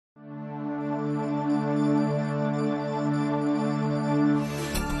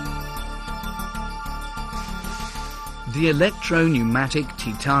The electro-pneumatic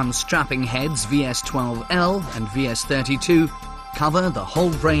Titan strapping heads VS12L and VS32 cover the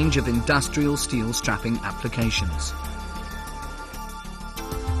whole range of industrial steel strapping applications.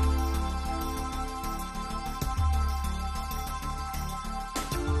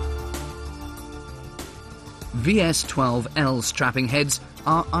 VS12L strapping heads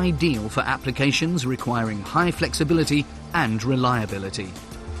are ideal for applications requiring high flexibility and reliability,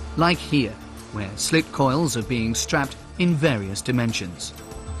 like here, where slit coils are being strapped in various dimensions.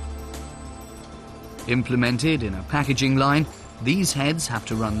 Implemented in a packaging line, these heads have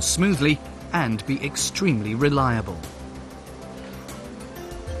to run smoothly and be extremely reliable.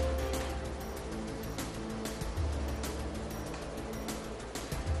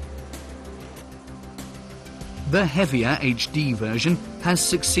 The heavier HD version has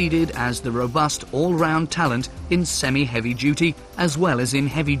succeeded as the robust all-round talent in semi-heavy duty as well as in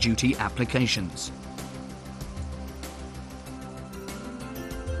heavy-duty applications.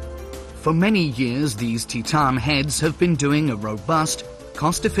 For many years, these Titan heads have been doing a robust,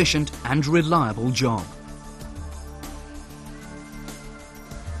 cost-efficient and reliable job.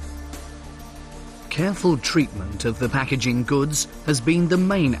 Careful treatment of the packaging goods has been the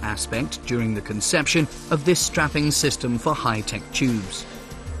main aspect during the conception of this strapping system for high-tech tubes.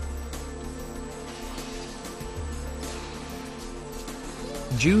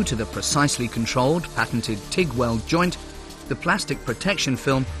 Due to the precisely controlled, patented TIG weld joint, the plastic protection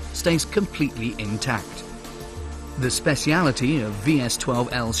film stays completely intact. The speciality of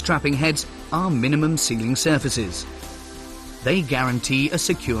VS12L strapping heads are minimum sealing surfaces. They guarantee a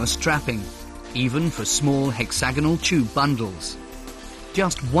secure strapping, even for small hexagonal tube bundles.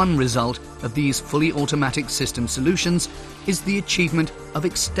 Just one result of these fully automatic system solutions is the achievement of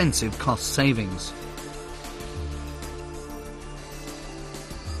extensive cost savings.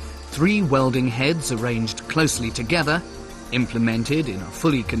 3 welding heads arranged closely together, implemented in a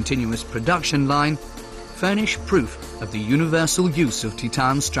fully continuous production line, furnish proof of the universal use of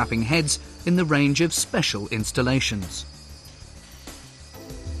Titan strapping heads in the range of special installations.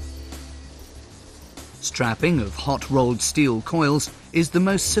 Strapping of hot-rolled steel coils is the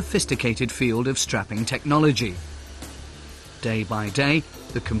most sophisticated field of strapping technology. Day by day,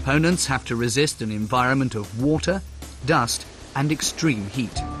 the components have to resist an environment of water, dust, and extreme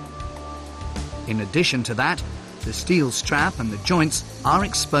heat. In addition to that, the steel strap and the joints are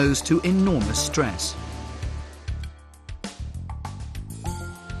exposed to enormous stress.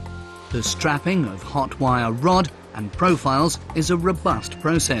 The strapping of hot wire rod and profiles is a robust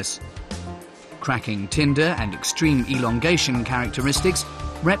process. Cracking tinder and extreme elongation characteristics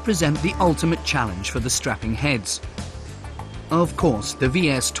represent the ultimate challenge for the strapping heads. Of course, the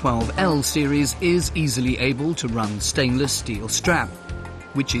VS12L series is easily able to run stainless steel strap,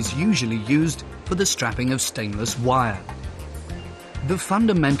 which is usually used for the strapping of stainless wire. The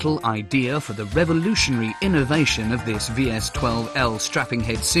fundamental idea for the revolutionary innovation of this VS12L strapping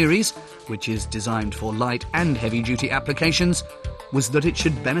head series, which is designed for light and heavy-duty applications, was that it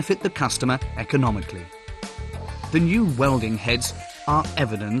should benefit the customer economically. The new welding heads are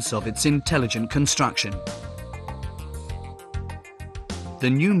evidence of its intelligent construction. The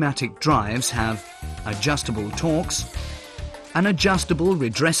pneumatic drives have adjustable torques, an adjustable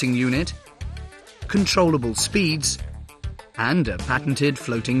redressing unit, controllable speeds, and a patented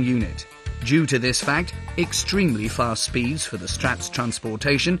floating unit. Due to this fact, extremely fast speeds for the strap's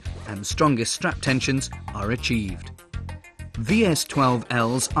transportation and strongest strap tensions are achieved.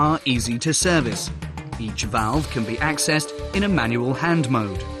 VS12Ls are easy to service. Each valve can be accessed in a manual hand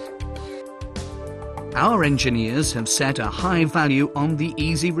mode. Our engineers have set a high value on the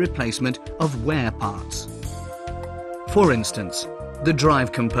easy replacement of wear parts. For instance, the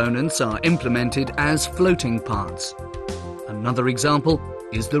drive components are implemented as floating parts. Another example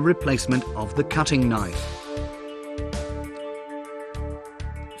is the replacement of the cutting knife.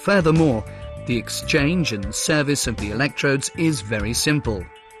 Furthermore, the exchange and service of the electrodes is very simple.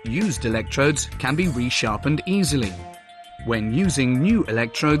 Used electrodes can be resharpened easily. When using new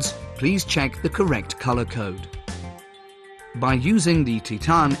electrodes, please check the correct color code. By using the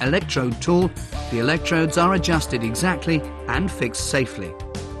Titan electrode tool, the electrodes are adjusted exactly and fixed safely.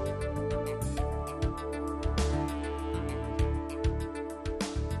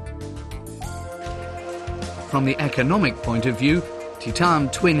 From the economic point of view, Titan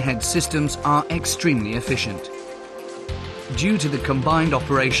twin-head systems are extremely efficient. Due to the combined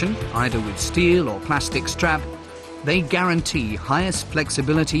operation, either with steel or plastic strap, they guarantee highest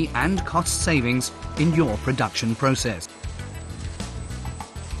flexibility and cost savings in your production process.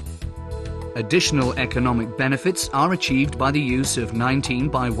 Additional economic benefits are achieved by the use of 19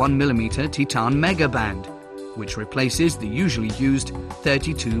 by 1 mm Titan megaband, which replaces the usually used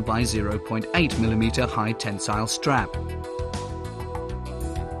 32 by 0.8 mm high tensile strap.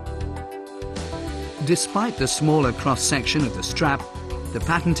 Despite the smaller cross-section of the strap, the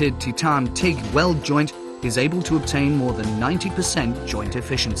patented Titan TIG weld joint is able to obtain more than 90% joint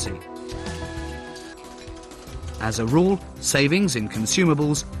efficiency. As a rule, savings in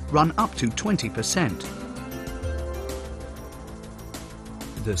consumables run up to 20%.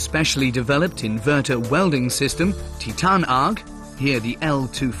 The specially developed inverter welding system, TITANARG, here the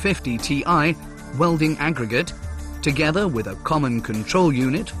L250 Ti welding aggregate, together with a common control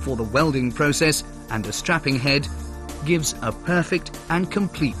unit for the welding process and a strapping head, gives a perfect and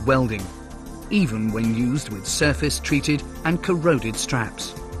complete welding, even when used with surface-treated and corroded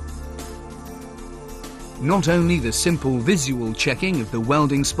straps. Not only the simple visual checking of the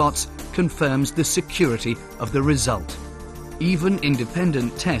welding spots confirms the security of the result. Even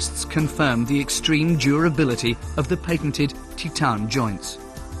independent tests confirm the extreme durability of the patented Titan joints.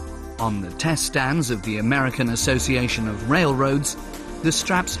 On the test stands of the American Association of Railroads, the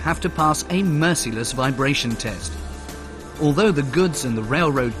straps have to pass a merciless vibration test. Although the goods and the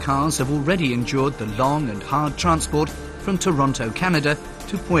railroad cars have already endured the long and hard transport from Toronto, Canada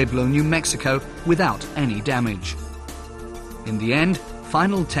to Pueblo, New Mexico without any damage. In the end,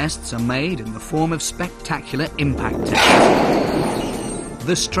 final tests are made in the form of spectacular impact tests.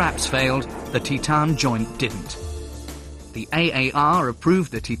 The straps failed, the Titan joint didn't. The AAR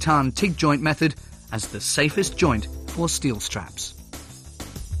approved the Titan TIG joint method as the safest joint for steel straps.